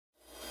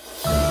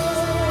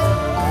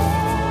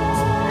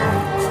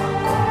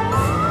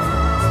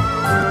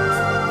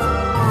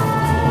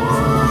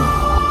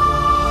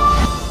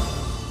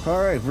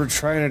we're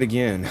trying it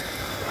again.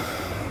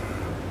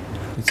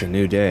 It's a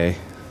new day.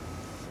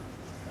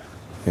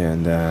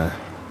 And,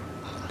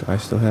 do I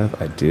still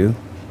have? I do.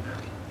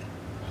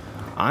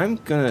 I'm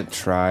gonna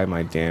try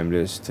my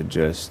damnedest to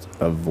just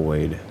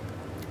avoid.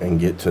 And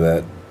get to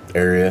that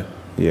area?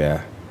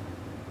 Yeah.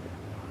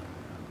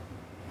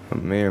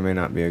 It may or may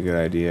not be a good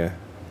idea.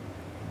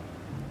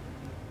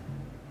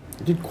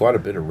 You did quite a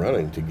bit of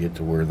running to get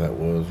to where that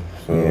was.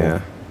 So. Yeah.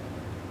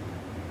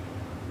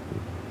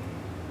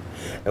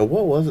 And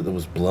what was it that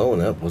was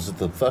blowing up? Was it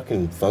the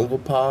fucking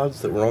fungal pods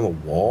that were on the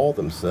wall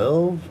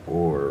themselves?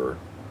 Or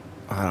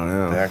I don't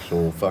know. the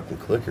actual fucking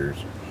clickers?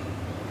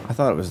 I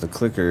thought it was the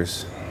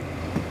clickers.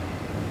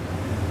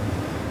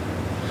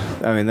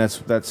 I mean, that's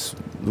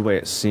the way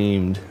it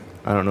seemed.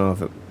 I don't know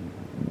if it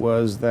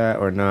was that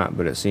or not,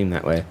 but it seemed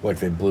that way. Like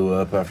they blew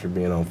up after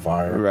being on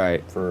fire?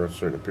 Right. For a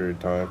certain period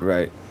of time?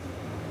 Right.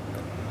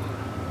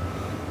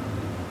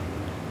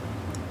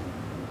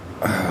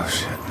 Oh,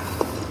 shit.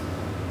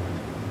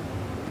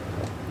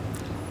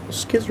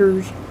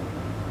 Skizzers.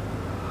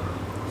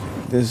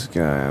 This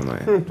guy I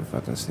might have to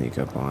fucking sneak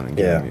up on and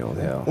give him the old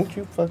hell. Won't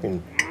you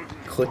fucking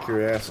click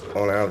your ass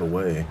on out of the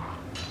way?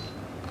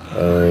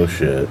 Oh,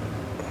 shit.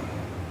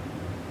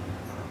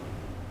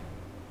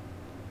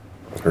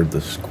 Heard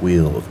the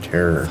squeal of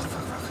terror.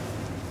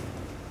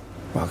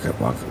 Walk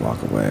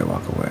away.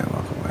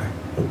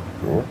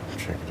 Oh,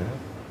 check it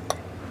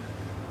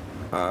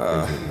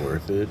out. Is it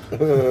worth it?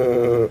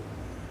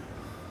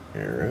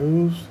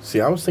 Arrows.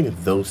 See, I was thinking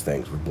those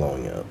things were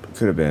blowing up.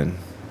 Could have been.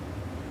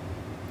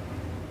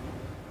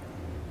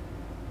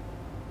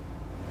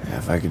 Yeah,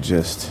 if I could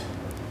just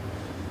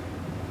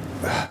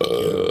get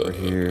over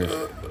here.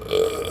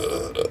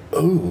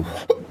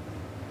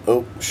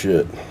 Oh,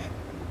 shit.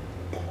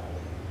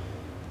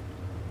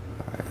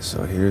 Alright,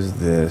 so here's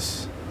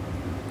this.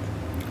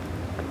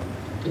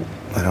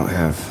 I don't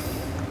have.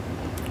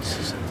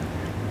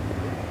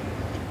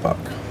 Fuck.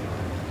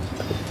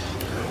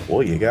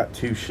 Well, you got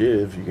 2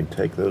 shivs. You can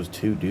take those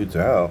 2 dudes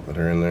out that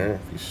are in there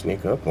if you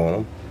sneak up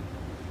on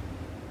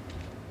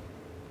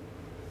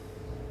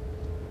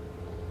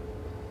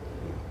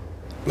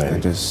them. I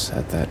just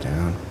set that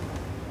down.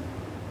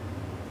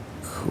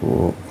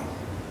 Cool.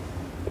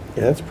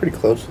 Yeah, that's pretty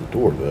close to the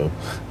door, though.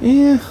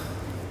 Yeah.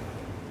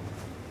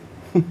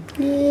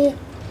 Yeah.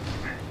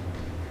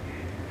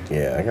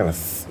 Yeah, I gotta.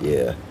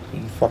 Yeah,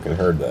 you fucking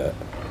heard that.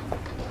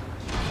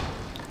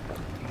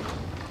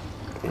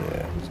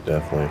 Yeah, he's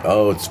definitely.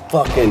 Oh, it's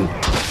fucking.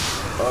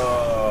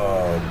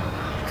 Oh,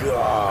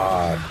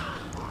 God.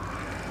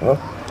 Well,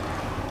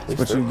 That's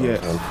what you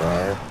get. On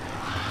fire.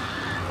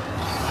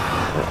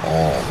 They're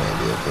all gonna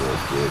be up in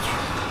this bitch.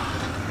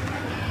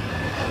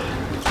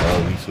 Oh,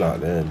 he's not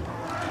dead.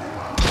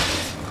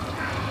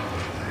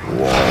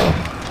 Whoa.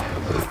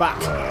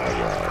 Fuck.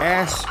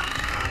 Ass.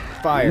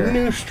 Fire.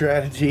 New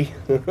strategy.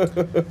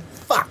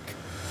 Fuck.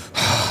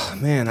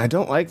 Man, I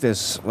don't like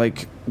this.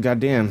 Like,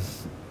 goddamn.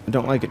 I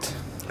don't like it.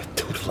 I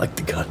don't like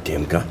the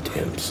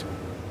goddams.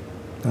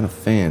 Not a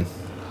fan.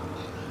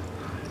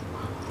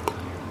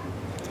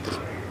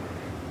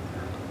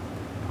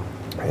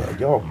 Yeah,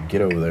 y'all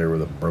get over there where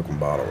the broken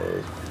bottle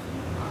is.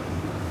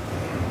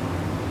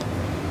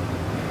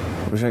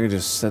 Wish I could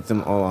just set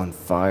them all on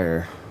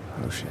fire.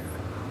 Oh, shit.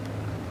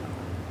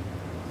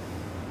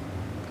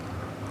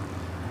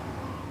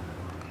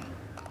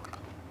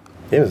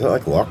 Yeah, is that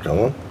like locked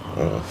on?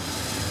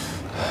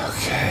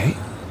 Okay.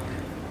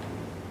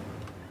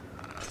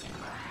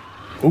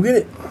 Go get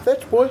it.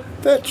 Fetch, boy.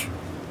 Fetch.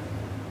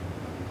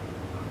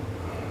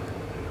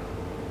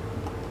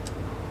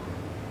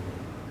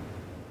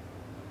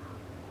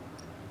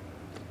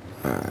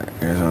 Alright,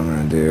 here's what I'm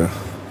gonna do.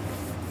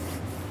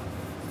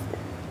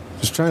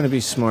 Just trying to be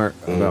smart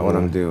about what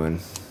I'm doing.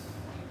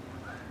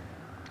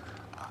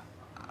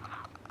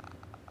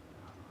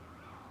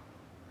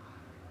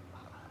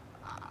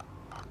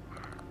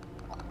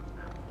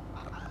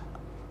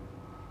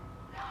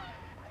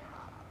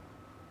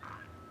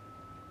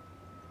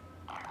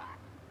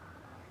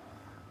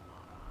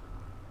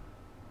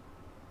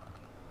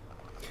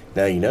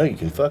 Now you know you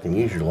can fucking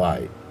use your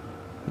light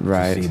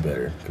Right. to see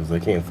better, because they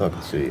can't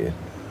fucking see you.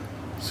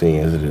 Seeing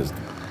as it is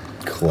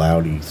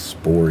cloudy,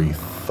 spory,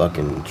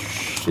 fucking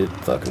shit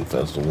fucking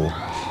festival.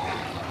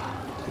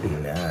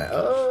 Nah.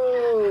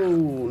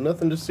 Oh,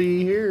 nothing to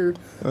see here.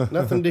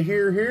 Nothing to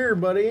hear here,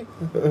 buddy.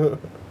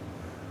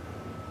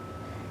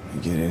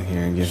 Get in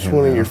here and get Just him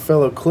one of out. your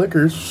fellow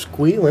clickers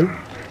squealing.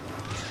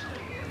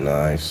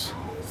 Nice.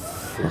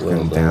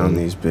 Fucking down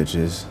these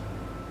bitches.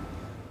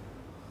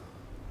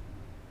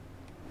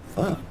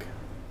 Fuck.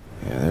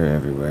 Yeah, they're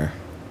everywhere.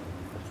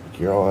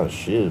 You're all out of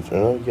shivs. I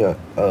know you got.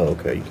 Oh,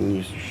 okay. You can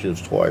use your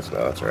shivs twice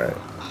now. That's right.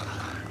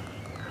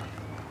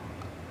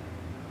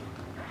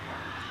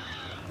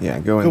 Yeah,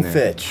 go in Go there.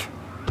 fetch.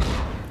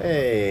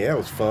 Hey, that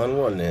was fun,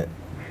 wasn't it?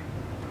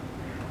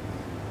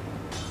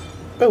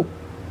 Oh.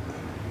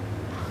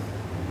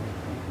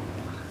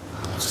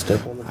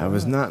 Step on the. I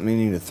was not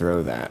meaning to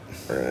throw that.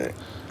 Right.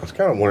 I was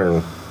kind of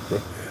wondering,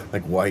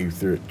 like, why you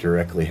threw it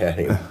directly at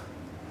him.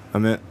 I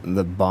meant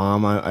the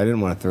bomb. I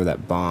didn't want to throw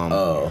that bomb.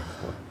 Oh.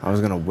 I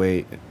was gonna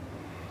wait,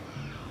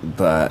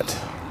 but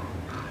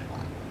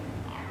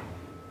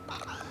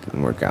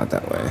didn't work out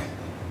that way.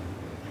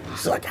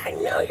 He's like, I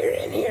know you're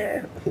in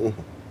here.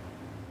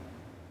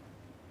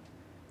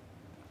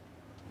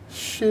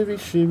 Shimmy,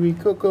 shimmy,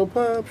 Cocoa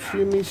Pop,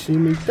 shimmy,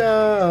 shimmy,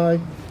 die.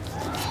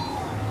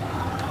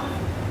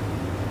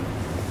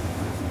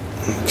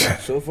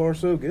 So far,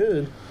 so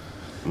good.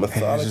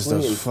 Methodically, It's just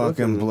those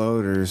fucking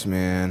bloaters,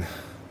 man.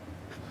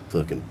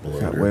 Fucking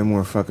bloater. Got way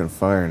more fucking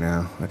fire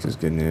now, which is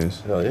good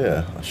news. Hell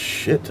yeah, a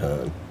shit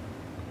ton.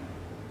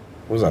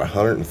 What was that,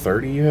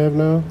 130 you have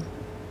now?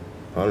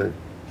 100?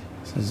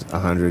 This is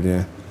 100,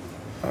 yeah.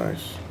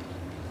 Nice.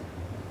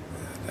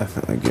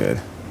 Definitely good.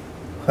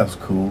 That was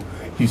cool.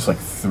 He just like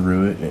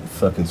threw it and it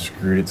fucking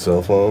screwed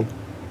itself on.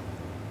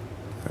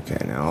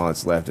 Okay, now all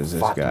that's left is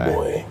this Fuck guy.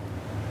 Boy.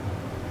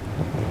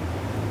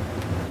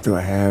 Do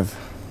I have...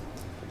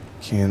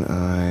 Can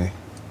I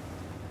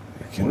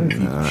What if you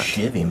cannot.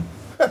 shiv him?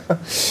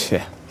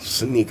 Yeah.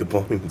 Sneak up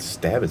on him and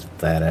stab his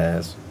fat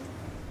ass.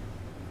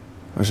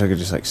 Wish I could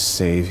just like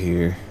save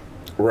here.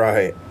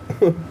 Right.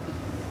 Yeah,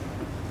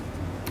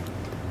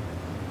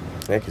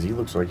 because he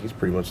looks like he's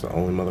pretty much the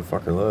only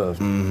motherfucker left.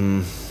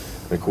 Mm-hmm.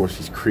 And of course,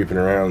 he's creeping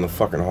around in the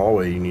fucking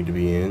hallway you need to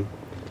be in.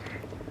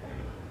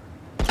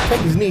 Take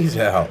his knees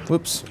out.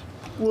 Whoops.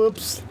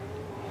 Whoops.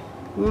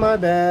 My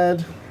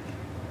bad.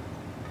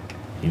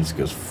 He just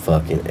goes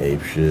fucking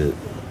ape shit.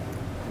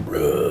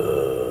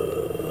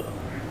 Bruh.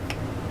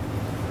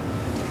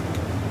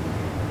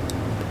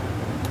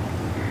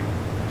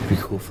 It'd be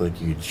cool if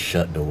like you could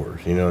shut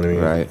doors, you know what I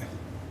mean? Right.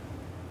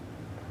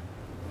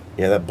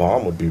 Yeah, that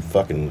bomb would be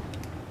fucking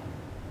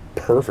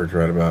perfect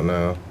right about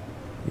now.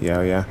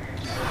 Yeah, yeah.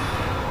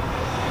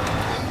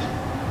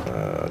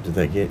 Did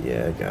they get?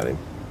 Yeah, I got him.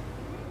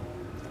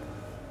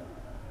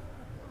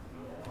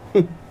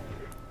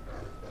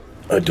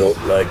 I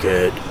don't like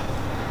it.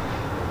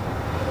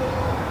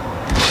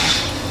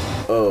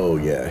 Oh,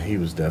 yeah, he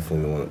was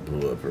definitely the one that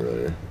blew up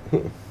earlier.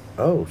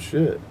 Oh,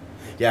 shit.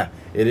 Yeah,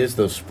 it is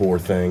those spore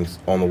things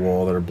on the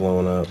wall that are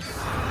blowing up.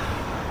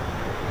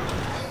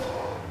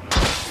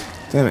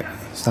 Damn it.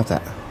 Stop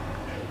that.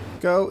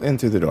 Go in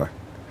through the door.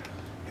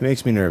 He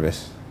makes me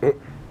nervous. I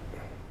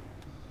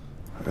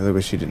really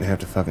wish he didn't have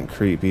to fucking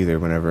creep either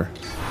whenever.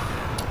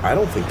 I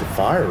don't think the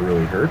fire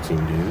really hurts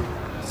him, dude.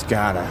 It's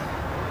gotta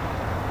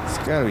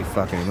be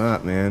fucking him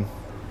up, man.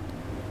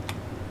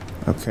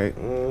 Okay.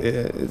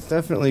 It's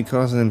definitely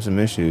causing him some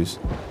issues.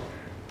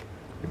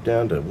 You're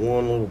down to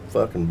one little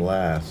fucking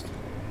blast.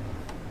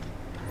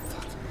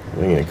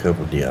 We get a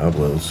couple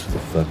Diablos to the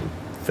fucking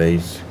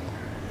face.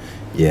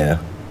 Yeah,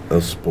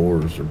 those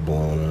spores are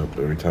blowing up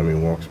every time he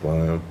walks by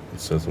them.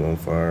 It sets them on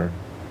fire.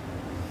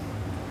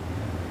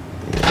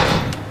 Yeah.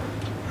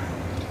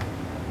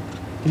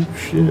 Oh,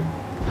 shit.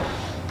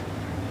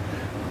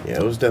 Yeah,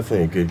 it was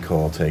definitely a good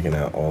call taking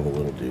out all the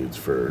little dudes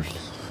first.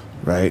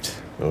 Right.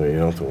 Oh, you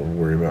don't have to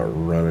worry about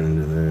running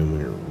into them when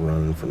you're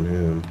running from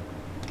him.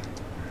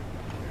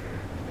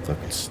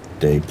 Fucking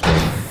stay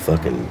playing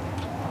fucking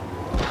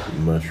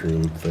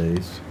mushroom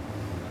face.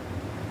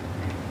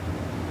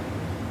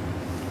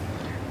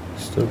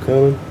 Still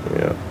coming?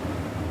 Yeah.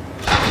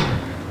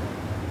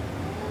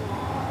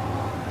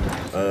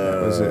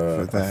 That was it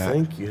for that. I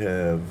think you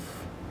have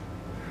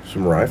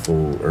some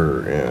rifle,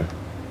 or yeah,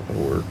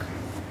 that'll work.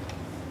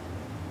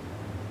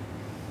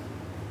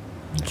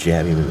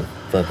 Jab him in the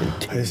fucking I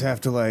teeth. just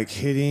have to like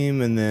hit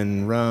him and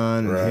then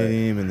run, and hit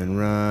him and then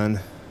run.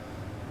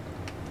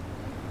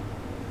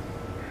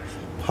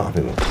 Pop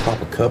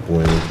a couple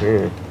in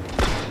here.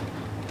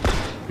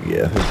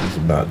 Yeah, I think he's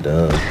about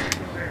done.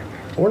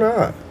 Or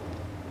not.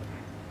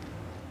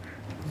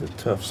 He's a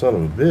tough son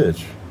of a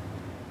bitch.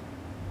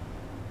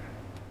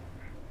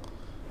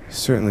 He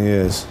certainly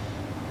is.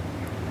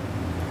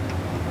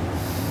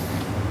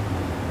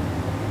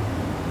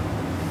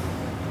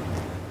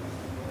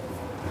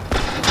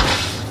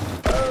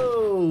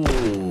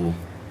 Oh!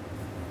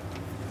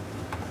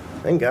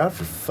 Thank God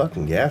for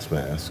fucking gas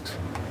masks.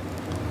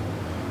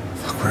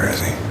 Fuck, where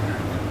is he?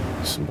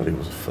 Somebody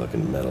was a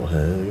fucking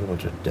metalhead. You got a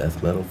bunch of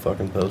death metal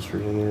fucking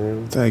posters in your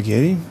room. Did I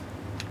get him?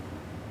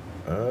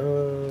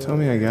 Tell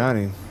me I got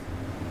him.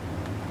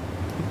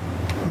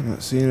 I'm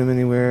not seeing him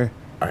anywhere.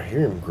 I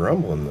hear him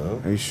grumbling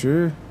though. Are you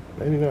sure?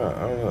 Maybe not.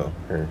 I don't know.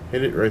 Here,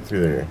 hit it right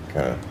through there,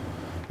 kind of.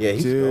 Yeah,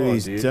 he's Dude, gone,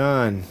 he's dude.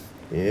 done.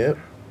 Yep.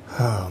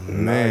 Oh,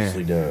 man.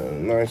 Nicely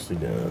done. Nicely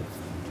done.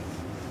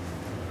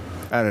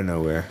 Out of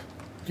nowhere.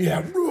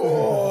 Yeah.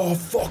 Oh,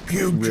 fuck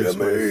you, Rips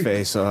my Jimmy.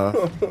 face off.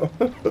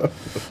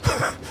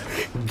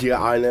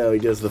 Yeah, I know. He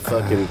does the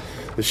fucking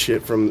the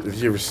shit from. Did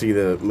you ever see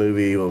the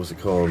movie? What was it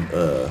called?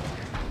 Was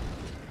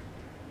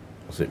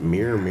it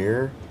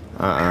Mirror?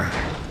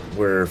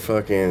 Where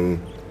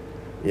fucking.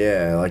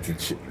 Yeah, like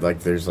like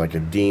there's like a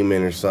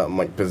demon or something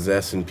like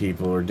possessing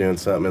people or doing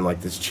something, and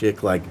like this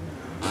chick like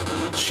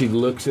she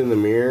looks in the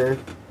mirror.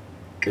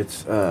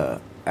 It's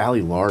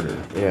Allie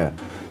Larter. Yeah,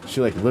 she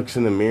like looks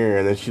in the mirror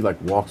and then she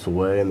like walks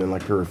away and then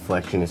like her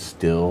reflection is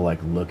still like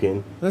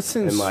looking. That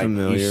seems and like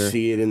familiar. you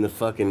see it in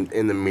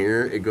the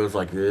mirror. It goes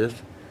like this.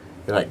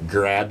 It like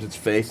grabs its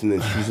face and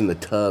then she's in the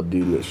tub,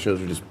 dude, and it shows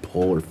her just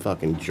pull her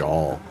fucking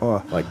jaw.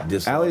 Oh, like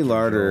this. Allie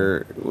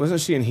Larter, wasn't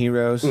she in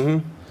Heroes?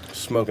 Mm-hmm.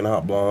 Smoking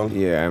hot blonde.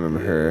 Yeah, I remember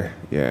her.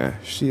 Yeah,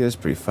 she is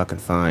pretty fucking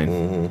fine.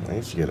 Mm-hmm. I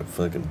think she got a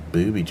fucking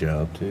booby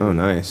job too. Oh,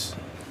 nice.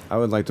 I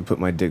would like to put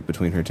my dick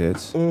between her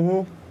tits.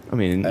 Mm-hmm. I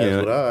mean,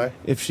 As would I.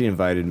 if she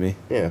invited me.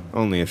 Yeah.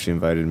 Only if she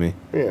invited me.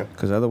 Yeah.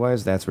 Because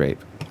otherwise, that's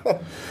rape.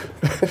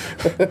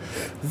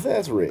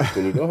 That's rape.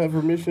 When you don't have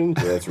permission,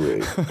 that's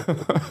rape.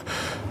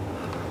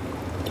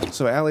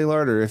 So, Allie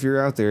Larter, if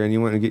you're out there and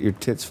you want to get your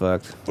tits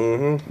fucked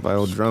by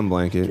old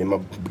Drumblanket,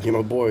 Give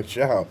my boy a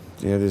shout.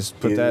 yeah, just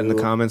put that in the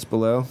comments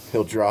below.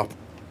 He'll drop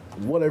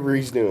whatever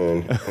he's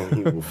doing, and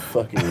he will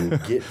fucking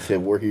get to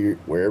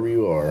wherever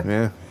you are.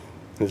 Yeah.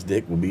 His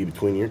dick will be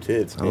between your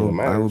tits. I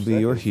will be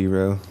your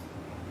hero.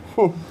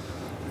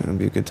 It'll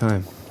be a good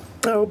time.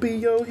 I'll be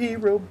your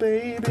hero,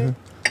 baby.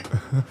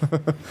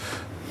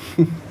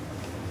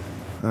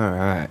 All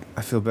right.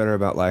 I feel better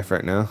about life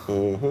right now.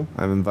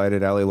 I've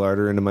invited Allie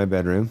Larter into my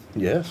bedroom.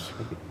 Yes.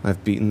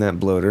 I've beaten that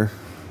bloater.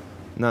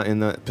 Not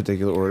in that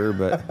particular order,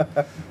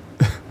 but...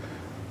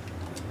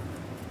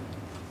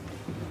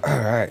 All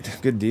right.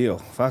 Good deal.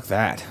 Fuck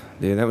that.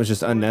 Dude, that was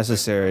just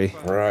unnecessary.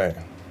 Right.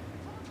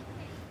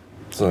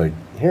 It's like,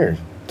 here,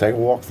 take a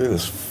walk through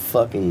this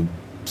fucking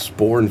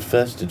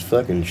spore-infested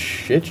fucking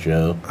shit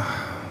show.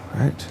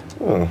 Right.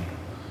 Oh.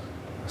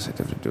 I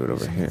have to do it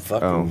over here.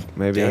 Fucking Oh,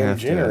 maybe I damn have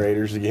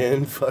generators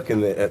again. Fucking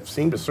that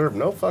seem to serve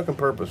no fucking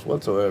purpose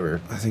whatsoever.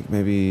 I think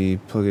maybe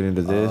plug it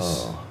into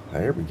this. Oh,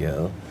 there we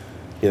go.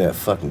 Get that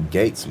fucking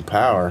gate some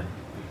power.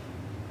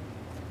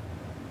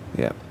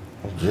 Yeah.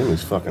 Well,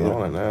 Jimmy's fucking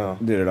on it now.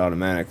 Did it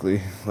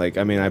automatically. Like,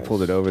 I mean, I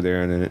pulled it over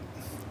there and then it...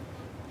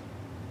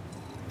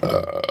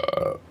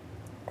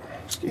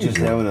 Just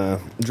having a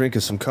drink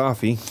of some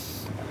coffee.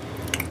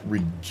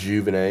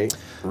 Rejuvenate.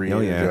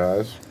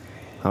 Re-energize.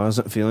 I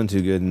wasn't feeling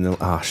too good in the...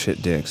 Oh,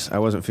 shit, dicks. I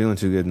wasn't feeling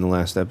too good in the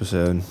last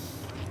episode.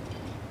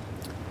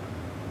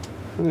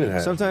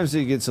 Sometimes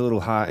it gets a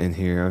little hot in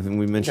here. I think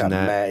we mentioned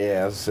that.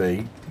 Yeah, I was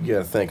say, you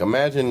gotta think.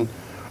 Imagine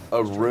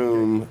a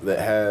room that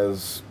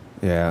has...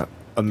 Yeah.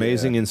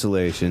 Amazing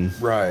insulation.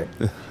 Right.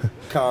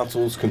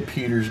 Consoles,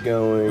 computers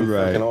going.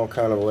 Right. Fucking all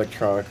kind of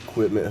electronic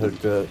equipment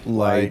hooked up.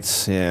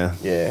 Lights, yeah.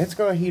 Yeah, it's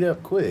gonna heat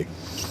up quick.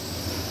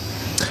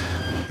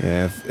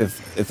 Yeah,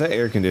 if that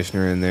air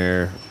conditioner in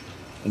there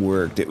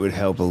worked, it would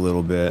help a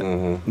little bit.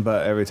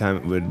 But every time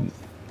it would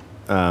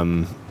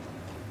come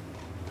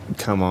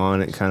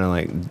on, it kind of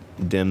like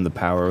dimmed the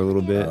power a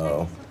little bit.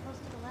 Oh.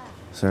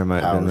 So there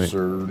might have been like,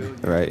 surge.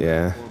 right,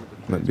 yeah,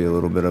 might be a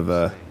little bit of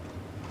a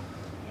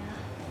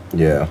an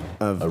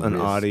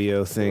risk.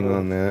 audio thing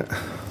on that.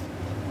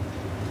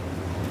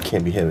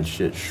 Can't be having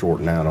shit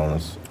shorting out on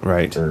us.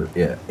 Right. Or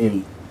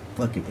any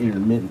fucking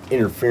intermittent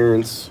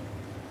interference.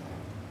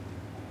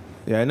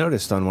 Yeah, I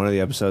noticed on one of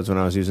the episodes when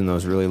I was using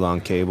those really long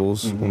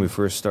cables when we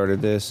first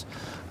started this,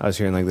 I was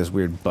hearing like this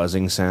weird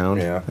buzzing sound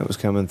that was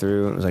coming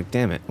through. And it was like,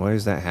 damn it, why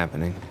is that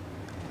happening?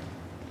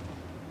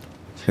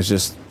 It's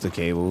just the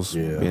cables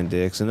being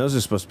dicks. And those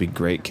are supposed to be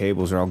great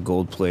cables. They're all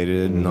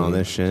gold-plated and all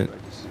this shit.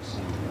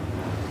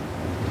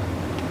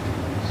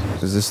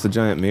 Is this the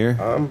giant mirror?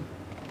 I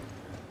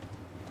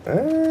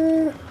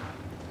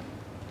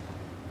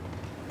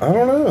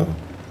don't know.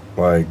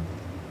 Like,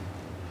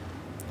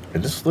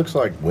 it just looks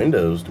like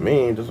windows to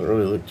me. It doesn't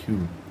really look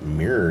too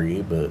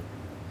mirror-y, but...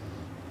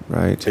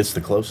 Right. It's the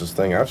closest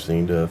thing I've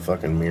seen to a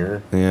fucking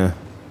mirror. Yeah.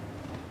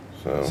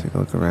 So... Let's take a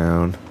look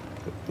around.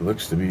 It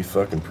looks to be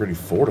fucking pretty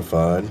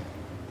fortified.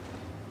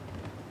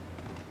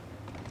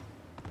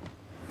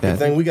 Yeah, Good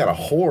thing we got a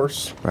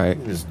horse. Right.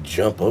 We can just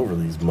jump over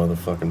these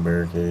motherfucking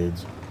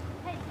barricades.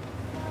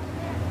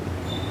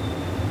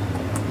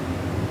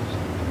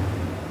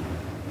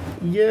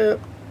 Yep.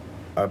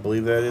 I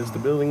believe that is the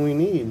building we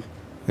need.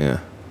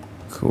 Yeah.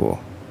 Cool.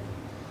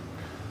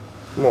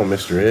 Come on,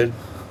 Mr. Ed.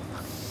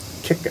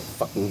 Kick that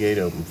fucking gate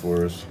open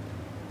for us.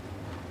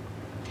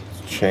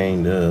 It's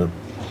chained up.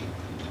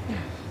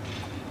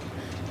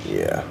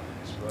 Yeah.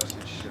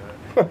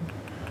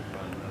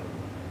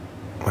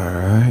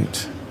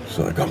 Alright. It's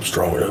like, I'm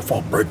strong enough,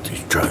 I'll break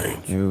these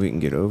chains. Maybe we can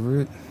get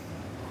over it.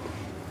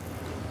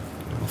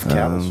 If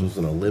Callus was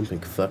an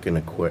Olympic fucking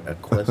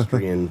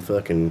equestrian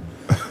fucking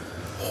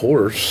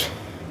horse,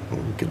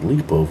 we could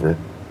leap over.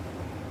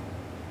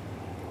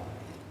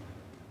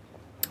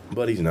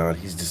 But he's not.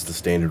 He's just the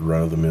standard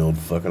run-of-the-mill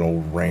fucking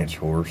old ranch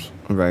horse.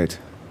 Right.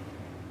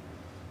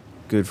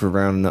 Good for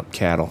rounding up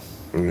cattle.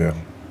 Yeah.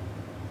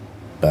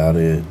 About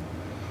it.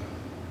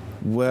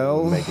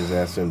 Well... Make his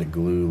ass into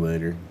glue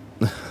later.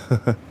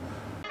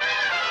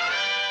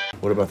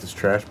 What about this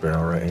trash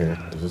barrel right here?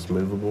 Is this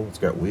movable? It's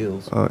got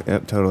wheels. Oh,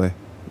 yep, totally.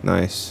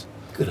 Nice.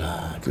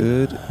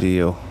 Good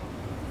deal.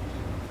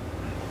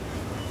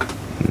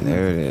 And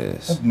there it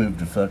is. I've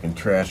moved a fucking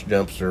trash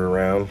dumpster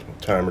around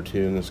a time or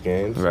two in this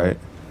game. So Right.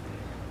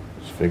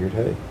 just figured,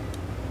 hey,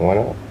 why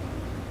not?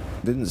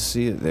 Didn't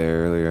see it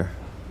there earlier.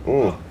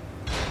 Mm.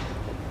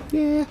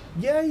 Yeah.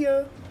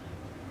 Yeah.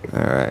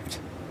 Alright.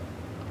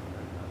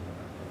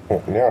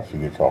 Oh, now she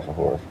gets off the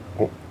horse.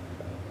 Oh.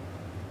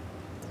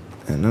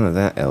 And none of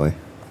that, Ellie.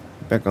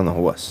 Back on the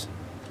horse.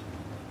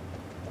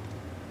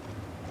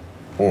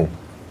 Mm.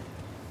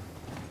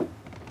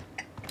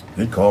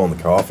 Good call on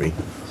the coffee.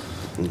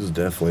 This is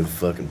definitely the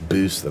fucking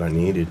boost that I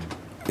needed.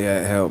 Yeah,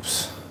 it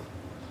helps.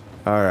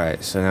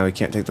 Alright, so now we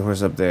can't take the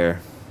horse up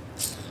there.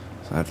 So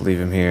I have to leave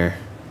him here.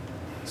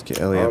 Let's get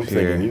Ellie up here.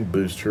 I'm thinking you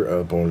boost her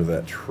up onto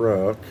that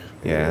truck.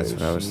 Yeah, that's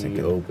what I was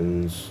thinking. She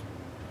opens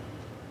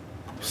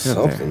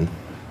something.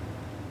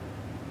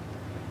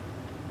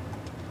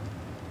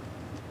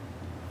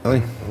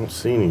 Ellie? I don't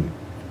see any.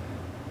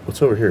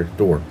 What's over here?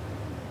 Door.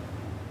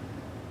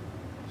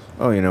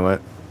 Oh, you know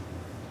what?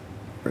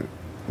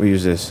 We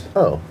use this.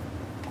 Oh,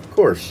 of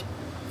course.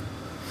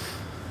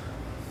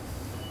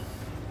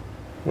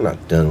 We're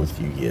not done with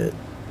you yet,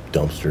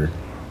 dumpster.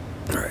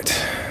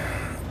 Alright.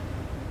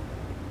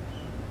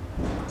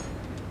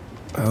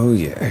 Oh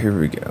yeah, here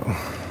we go.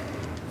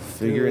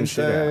 Figuring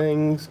shit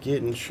out.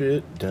 Getting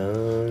shit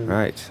done.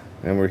 Right,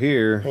 and we're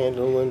here.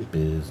 Handling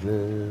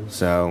business.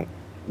 So,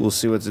 we'll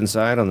see what's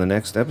inside on the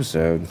next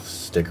episode.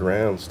 Stick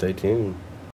around, stay tuned.